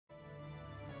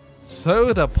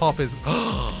Soda pop is...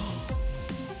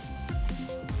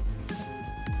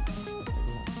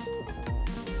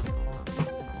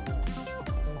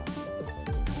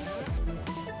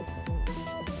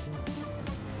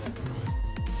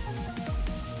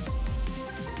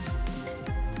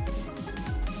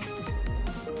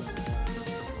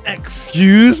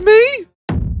 Excuse me?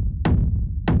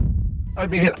 I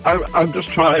mean, I'm just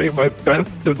trying my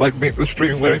best to like make the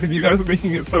stream work, and you guys are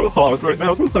making it so hard right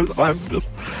now because I'm just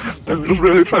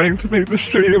really trying to make the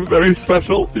stream very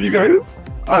special for you guys.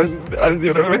 And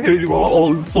you know, I hear you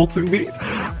all insulting me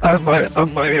and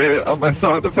my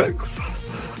sound effects,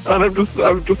 and I'm just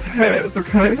here. It's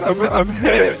okay. I'm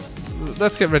here.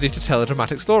 Let's get ready to tell a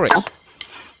dramatic story.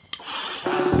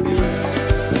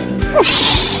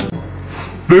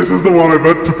 This is the one I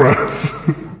meant to press.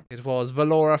 It was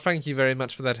Valora. Thank you very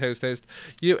much for that, host.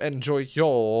 You enjoy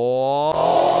your...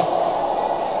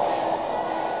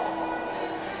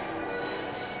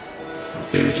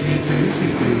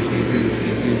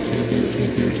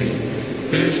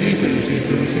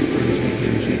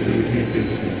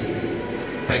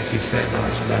 Thank you so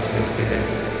much for that,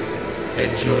 hostess.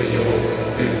 Enjoy your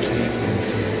booty.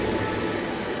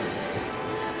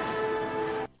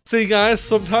 See guys,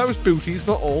 sometimes booty's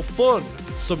not all fun.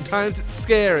 Sometimes it's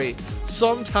scary.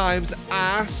 Sometimes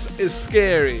ass is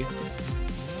scary.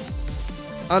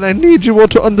 And I need you all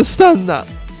to understand that.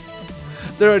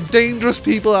 There are dangerous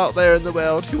people out there in the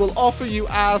world who will offer you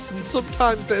ass, and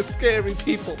sometimes they're scary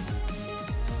people.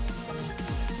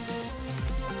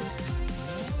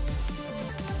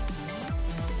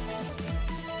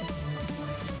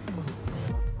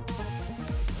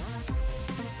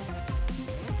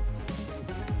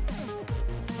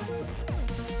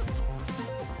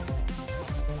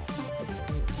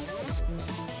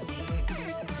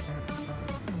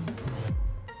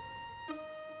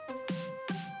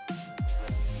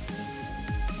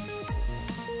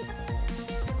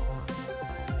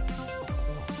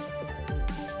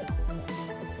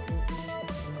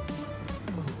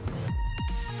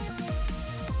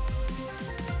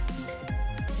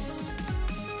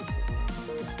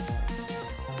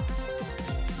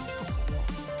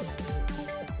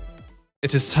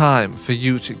 It is time for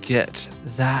you to get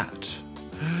that.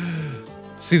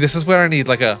 See, this is where I need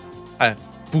like a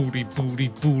booty. I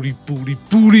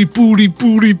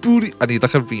need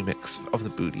like a remix of the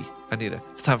booty.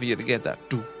 It's time for you to get that.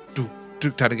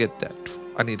 Time to get that.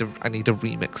 I need a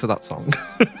remix of that song.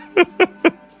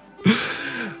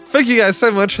 Thank you guys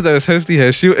so much for those hosty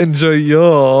hosts. You enjoy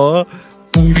your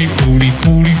booty.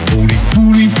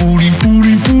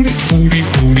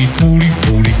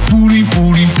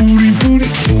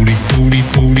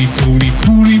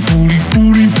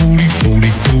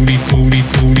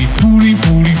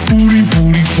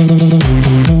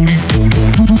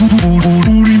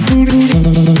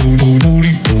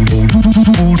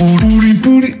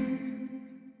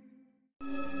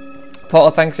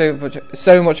 Potter, thanks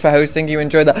so much for hosting. You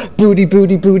enjoyed that booty.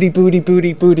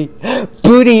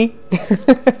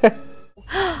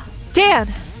 Dan,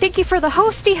 thank you for the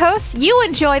hosty host. You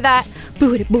enjoy that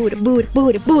booty.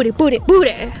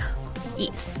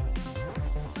 Yes.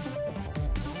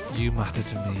 You matter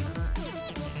to me.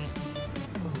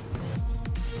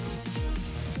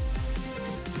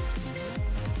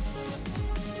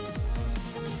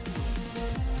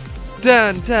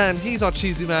 Dan, he's our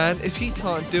cheesy man. If he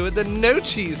can't do it, then no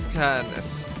cheese can.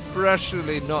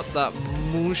 Especially not that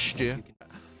mushy.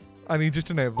 I need you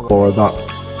to know, Laura, that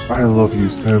I love you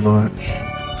so much.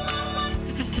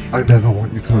 I never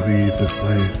want you to leave this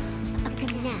place.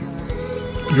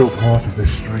 You're part of this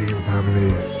stream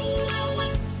family.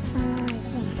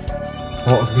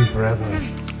 Part of me forever.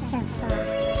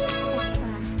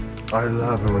 I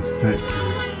love and respect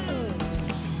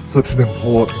you. Such an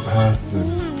important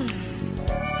person.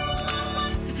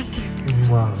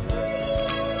 Wow.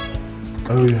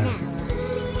 Oh yeah.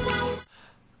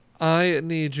 I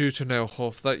need you to know,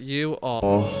 Huff, that you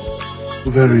are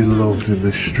very loved in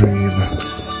this stream.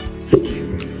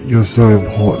 You're so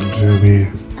important to me.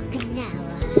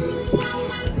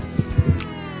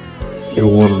 You're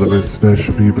one of the most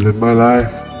special people in my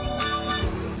life.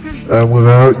 And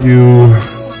without you,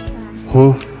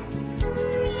 Huff,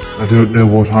 I don't know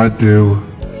what I'd do.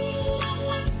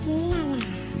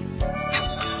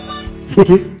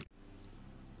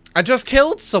 I just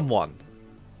killed someone.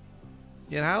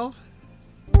 You know?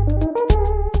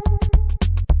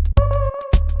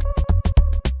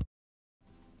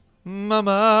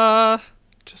 Mama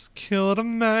just killed a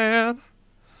man.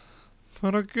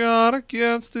 Put a gun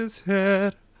against his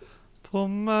head. Pull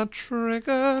my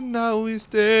trigger, now he's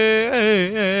dead.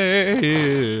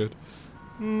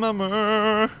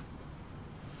 Mama.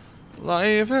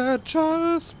 Life had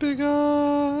just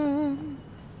begun,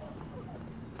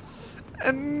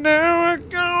 and now we're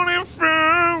gonna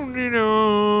find it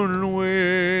on the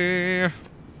way.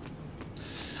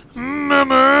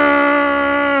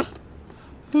 Mama,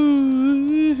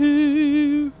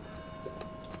 ooh,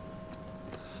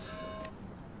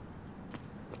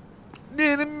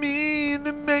 didn't mean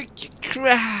to make you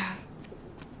cry.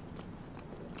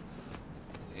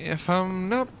 If I'm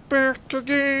not back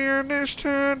again this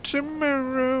time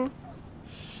tomorrow,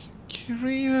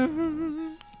 carry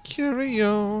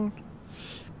on,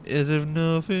 as if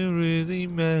nothing really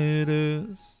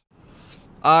matters.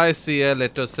 I see a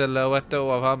little silhouette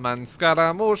of a man,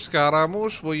 Scaramouche,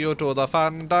 Scaramouche, will you do the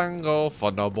fandango?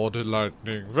 Thunderbolt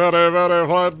lightning, very, very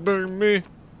frightening me.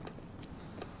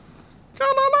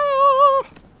 Galileo,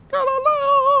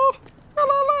 Galileo,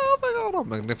 Galileo,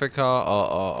 Magnifica,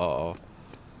 oh.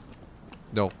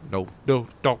 No, don't.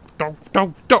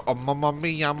 Oh, mamma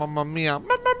mia,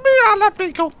 let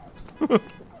me go.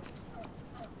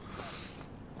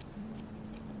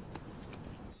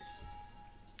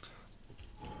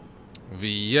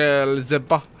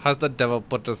 Ville has the devil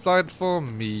put aside for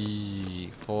me.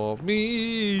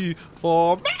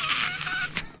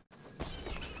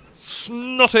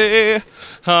 Snotty,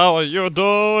 how are you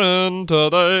doing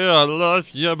today? I love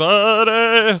you,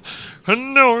 buddy.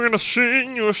 And now I'm gonna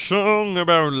sing you a song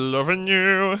about loving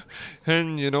you.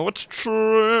 And you know it's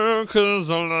true, 'cause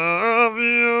I love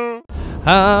you.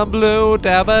 I'm blue,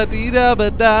 dabba dee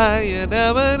dabba die,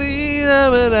 dabba dee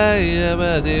dabba die,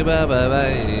 dabba dee dabba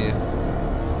die.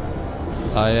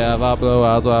 I am a blue,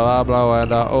 I blow in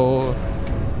the O.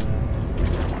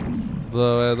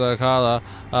 Blue is the color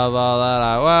of all that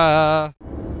I wear.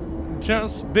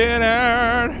 Just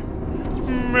bitter.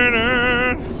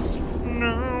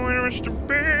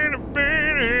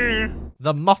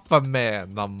 The Muffin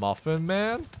Man.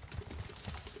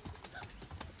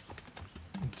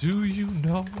 Do you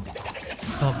know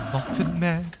the Muffin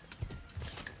Man?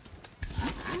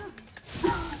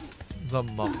 The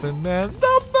Muffin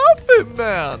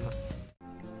Man.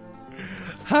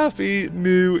 Happy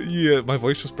New Year. My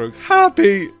voice just broke.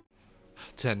 Happy.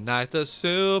 Tonight the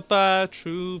Super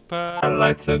Trooper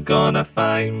lights are gonna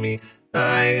find me.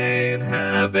 I ain't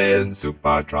having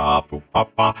super drop,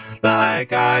 papa,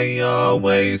 like I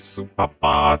always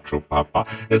super true papa.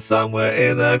 It's somewhere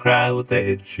in the crowd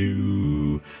that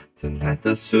you. Tonight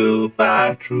the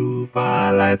super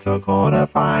trooper lights are gonna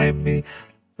find me.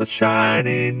 The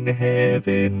shining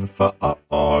heaven for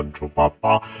true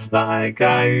papa, like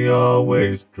I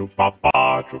always true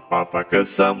papa, 'cause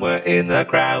somewhere in the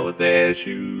crowd there's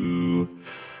you.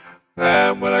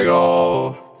 And when I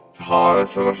go. Tonight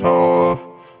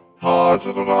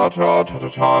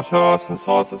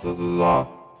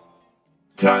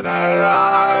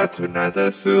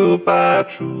the super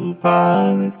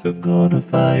troopers are gonna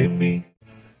find me.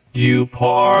 You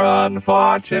poor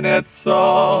unfortunate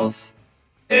souls,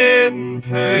 in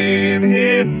pain,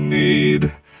 in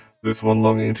need. This one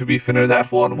longing to be thinner,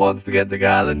 that one wants to get the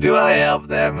gal, and do I help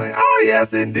them? Oh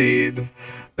yes, indeed.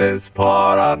 This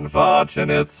poor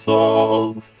unfortunate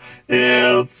souls,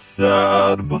 it's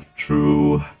sad but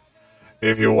true.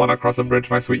 If you wanna cross a bridge,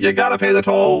 my sweet, you gotta pay the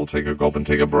toll. Take a gulp and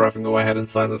take a breath and go ahead and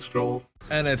sign the scroll.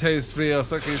 And it tastes real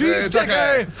sucky. Cheese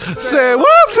Jackie! Say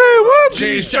what?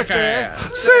 Cheese Jackie!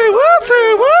 Say what?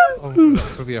 Oh,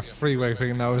 it's gonna be a three-way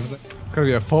thing now, isn't it? It's gonna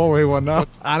be a four-way one now.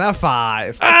 And a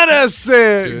 5. And a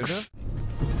 6!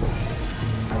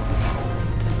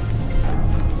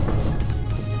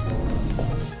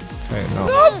 Hey, no.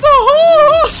 Not the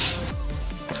horse!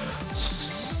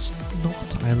 Not,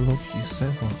 I love you so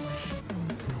much.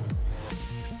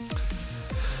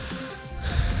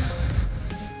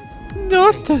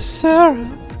 Not the Sarah.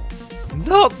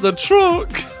 Not the truck.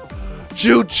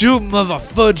 Choo-choo,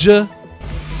 motherfudger.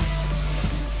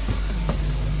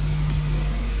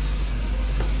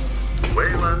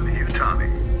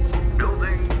 Youlean,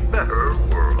 building better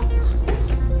worlds.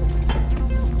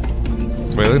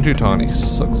 Youlean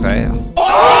sucks ass.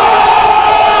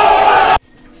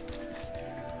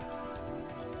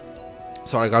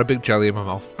 Sorry, I got a big jelly in my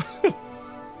mouth.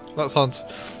 That sounds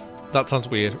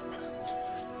weird.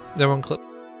 They're on clip.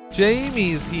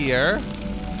 Jamie's here.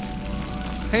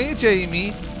 Hey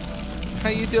Jamie. How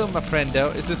you doing, my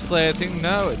friendo? Is this flirting?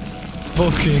 No, it's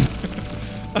fucking.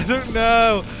 I don't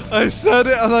know. I said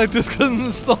it and I just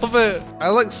couldn't stop it. I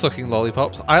like sucking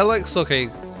lollipops. I like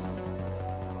sucking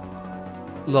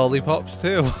lollipops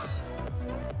too.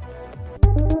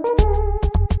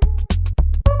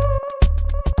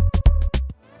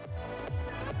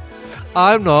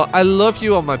 I'm not. I love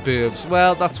you on my boobs.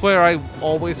 Well, that's where I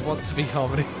always want to be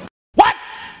comedy.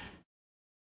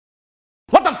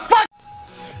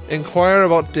 Inquire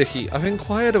about Dickie. I've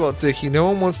inquired about Dickie. No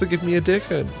one wants to give me a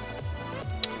Dickon.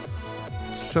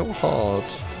 It's so hard.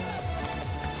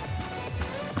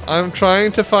 I'm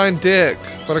trying to find Dick,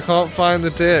 but I can't find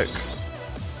the Dick.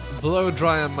 Blow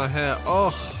dry on my hair.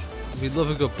 Oh, we love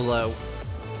a good blow.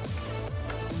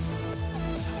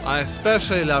 I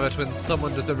especially love it when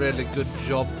someone does a really good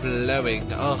job blowing.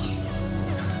 Ugh.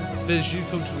 Viz, you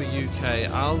come to the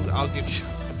UK. I'll give you.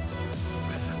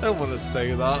 I don't want to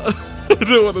say that. I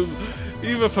don't want to.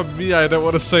 Even for me, I don't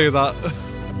want to say that.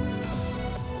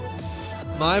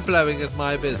 My blowing is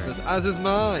my business, as is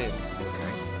mine.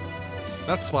 Okay.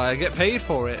 That's why I get paid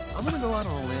for it. I'm gonna go out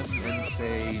on a limb and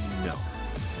say no.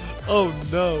 Oh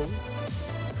no.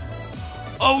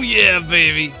 Oh yeah,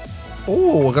 baby.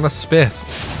 Oh, we're gonna spit.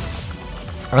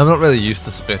 I'm not really used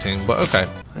to spitting, but okay.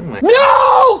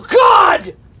 No,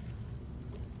 God!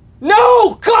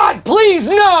 No, God, please,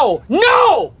 no!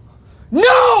 No!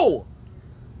 No!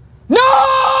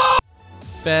 No!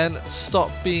 Ben,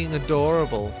 stop being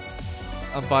adorable.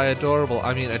 And by adorable,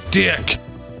 I mean a dick.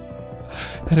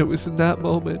 And it was in that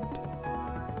moment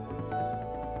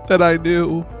that I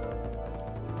knew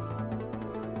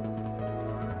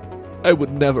I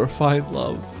would never find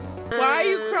love. Why are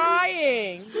you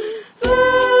crying?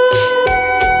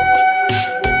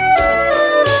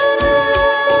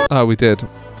 Oh, we did.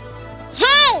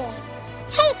 Hey,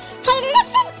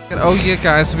 listen! Oh yeah,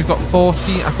 guys, so we've got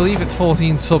 14, I believe it's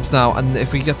 14 subs now, and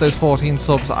if we get those 14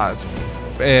 subs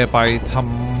by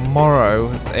tomorrow,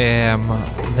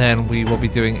 then we will be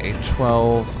doing a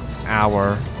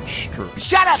 12-hour stream.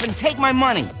 Shut up and take my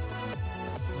money!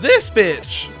 This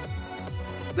bitch!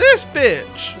 This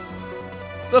bitch!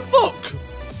 The fuck?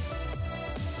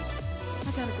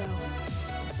 I gotta go.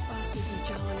 Boss sees me,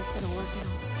 John. It's gonna work out.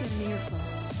 Get an earful.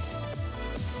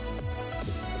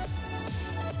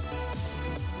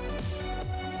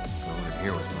 No one in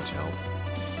here was much help.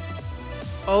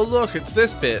 Oh look, it's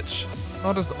this bitch.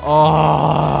 Not just.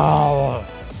 Oh!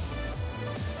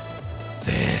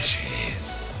 There she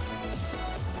is.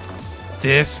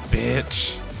 This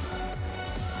bitch.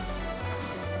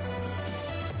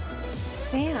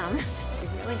 Sam, we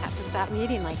really have to stop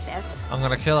meeting like this. I'm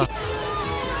gonna kill her.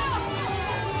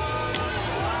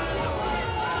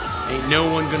 Ain't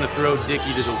no one gonna throw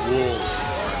Dickie to the wolves.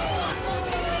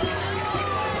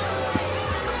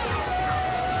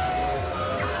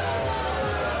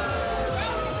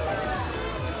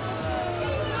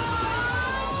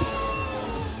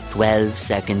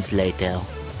 Seconds later.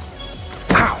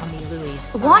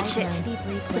 Watch it!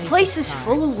 The place is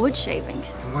full of wood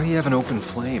shavings. Why do you have an open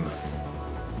flame?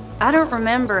 I don't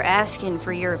remember asking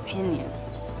for your opinion.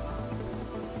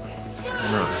 Fair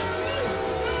enough.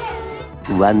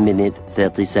 1 minute,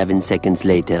 37 seconds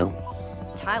later.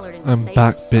 Tyler didn't I'm say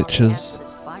back, this, so they bitches. asked for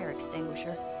this fire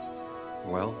extinguisher.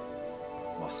 Well,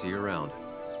 I'll see you around.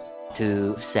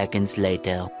 2 seconds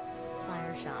later.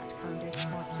 Fire shot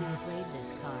underscore Q played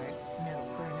this card. No,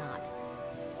 we're not.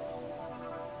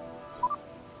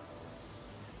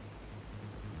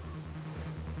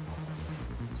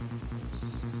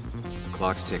 The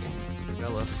clock's ticking.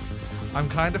 Jealous. I'm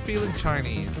kind of feeling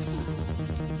Chinese.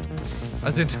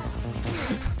 As in,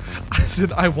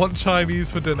 I want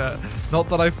Chinese for dinner. Not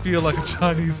that I feel like a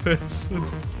Chinese person.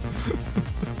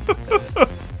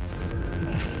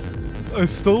 I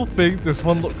still think this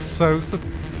one looks so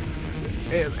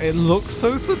it looks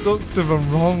so seductive and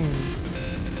wrong.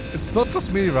 It's not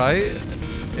just me, right?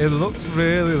 It looks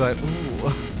really like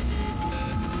ooh.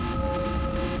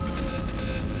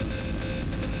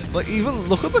 Like even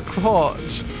look at the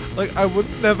crotch. Like I would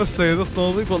never say this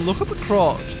normally, but look at the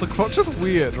crotch. The crotch is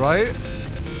weird, right?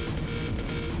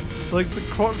 Like the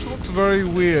crotch looks very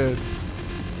weird.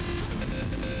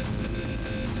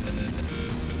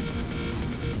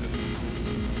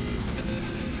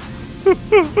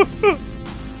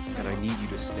 And I need you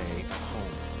to stay at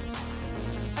home.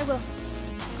 I will.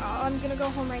 I'm gonna go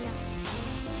home right now.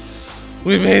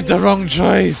 We made the wrong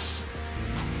choice.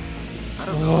 I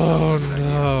don't know. Oh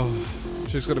no.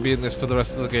 She's gonna be in this for the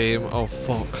rest of the game. Oh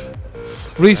fuck.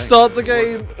 Restart the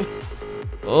game.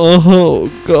 Oh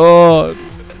god.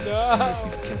 Let's see if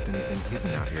you've kept anything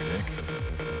hidden out here, Nick.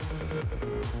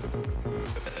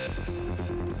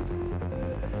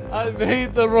 I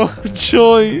made the wrong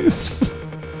choice.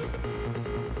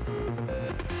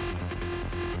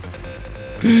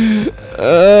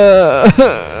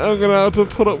 I'm gonna have to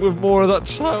put up with more of that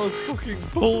child's fucking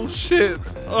bullshit.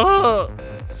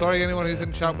 Sorry anyone who's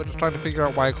in chat, but just trying to figure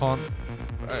out why I can't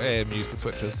use the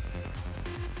switches.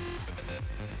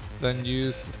 Then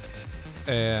use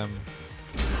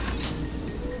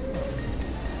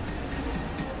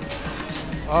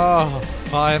oh,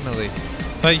 finally.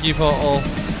 Thank you, Portal.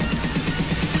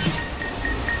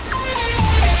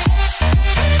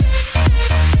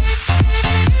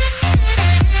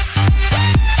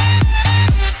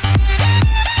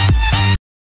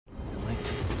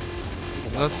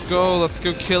 Let's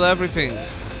go kill everything.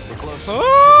 We're close.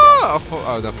 Ah!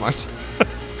 Oh, never mind.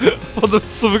 Oh, there's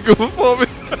something coming for me.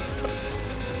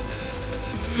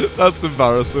 That's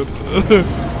embarrassing.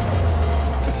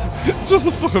 Just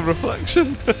a fucking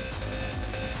reflection.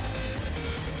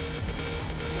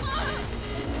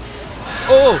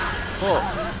 Oh! Oh!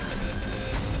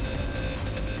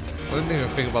 I didn't even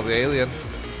think about the alien.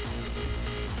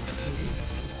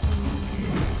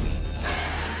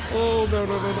 Oh no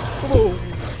no no no! Oh,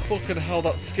 fucking hell!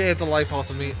 That scared the life out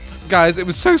of me, guys. It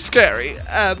was so scary,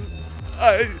 and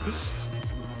I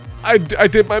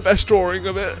did my best drawing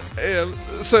of it.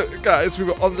 So, guys, we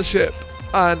were on the ship,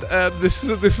 and this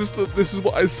is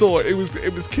what I saw. It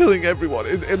was killing everyone.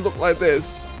 It looked like this.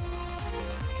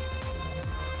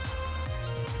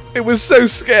 It was so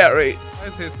scary.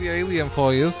 Guys, here's the alien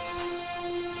for you.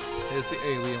 Here's the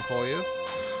alien for you.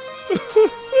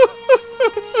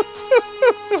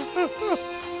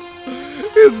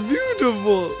 It's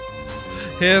beautiful.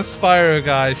 Here's Spyro,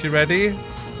 guys. You ready?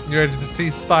 You ready to see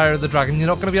Spyro the Dragon? You're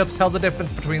not going to be able to tell the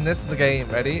difference between this and the game.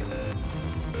 Ready?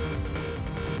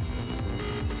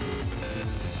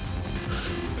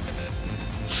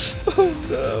 Oh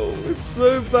no, it's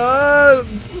so bad.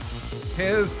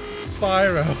 Here's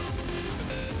Spyro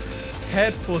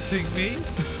headbutting me.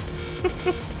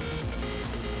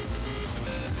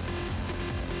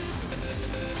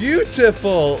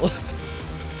 Beautiful.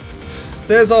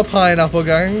 There's our pineapple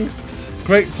gang.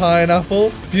 Great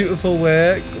pineapple. Beautiful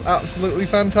work. Absolutely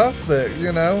fantastic,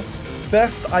 you know.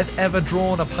 Best I've ever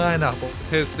drawn a pineapple.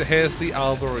 Here's the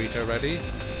Alberito. Ready?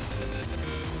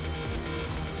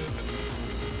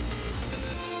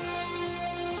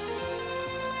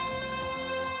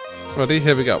 Ready?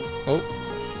 Here we go. Oh.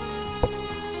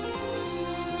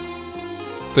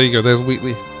 There you go. There's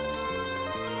Wheatley.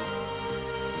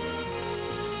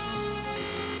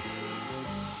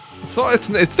 So it's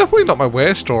definitely not my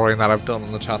worst drawing that I've done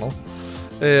on the channel.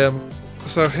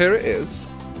 So here it is.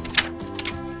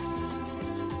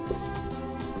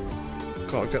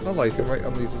 God, getting the lighting right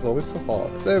on these is always so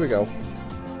hard. There we go.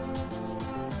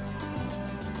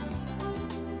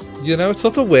 You know, it's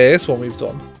not the worst one we've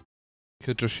done. We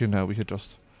could just, we could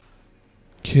just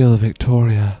kill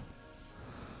Victoria.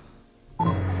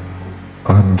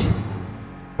 And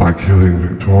by killing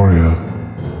Victoria,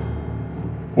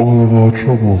 all of our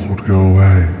troubles would go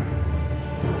away.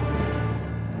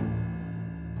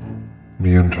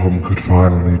 Me and Tom could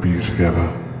finally be together,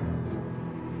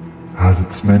 as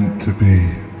it's meant to be.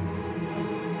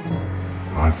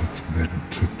 As it's meant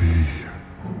to be.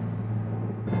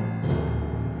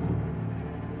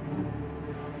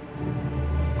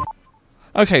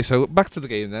 Okay, so back to the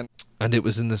game then. And it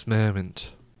was in this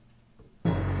moment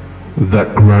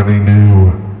that Granny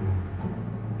knew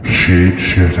she'd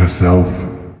shit herself.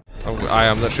 Oh, I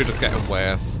am literally just getting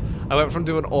worse. I went from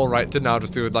doing alright to now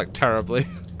just doing like terribly.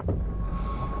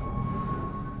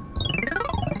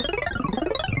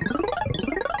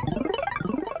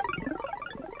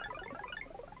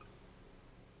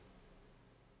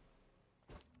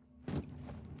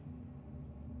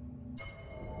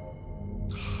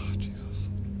 Oh, Jesus.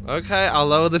 Okay, I'll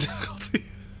lower the difficulty.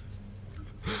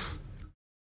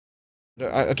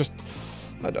 I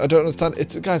don't understand.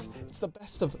 It's, guys, it's the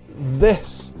best of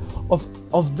this.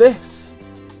 Of this.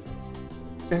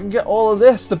 You can get all of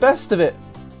this, the best of it.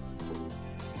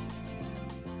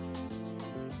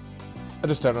 I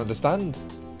just don't understand.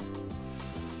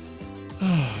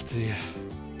 Oh dear.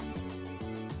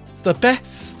 The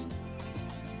best.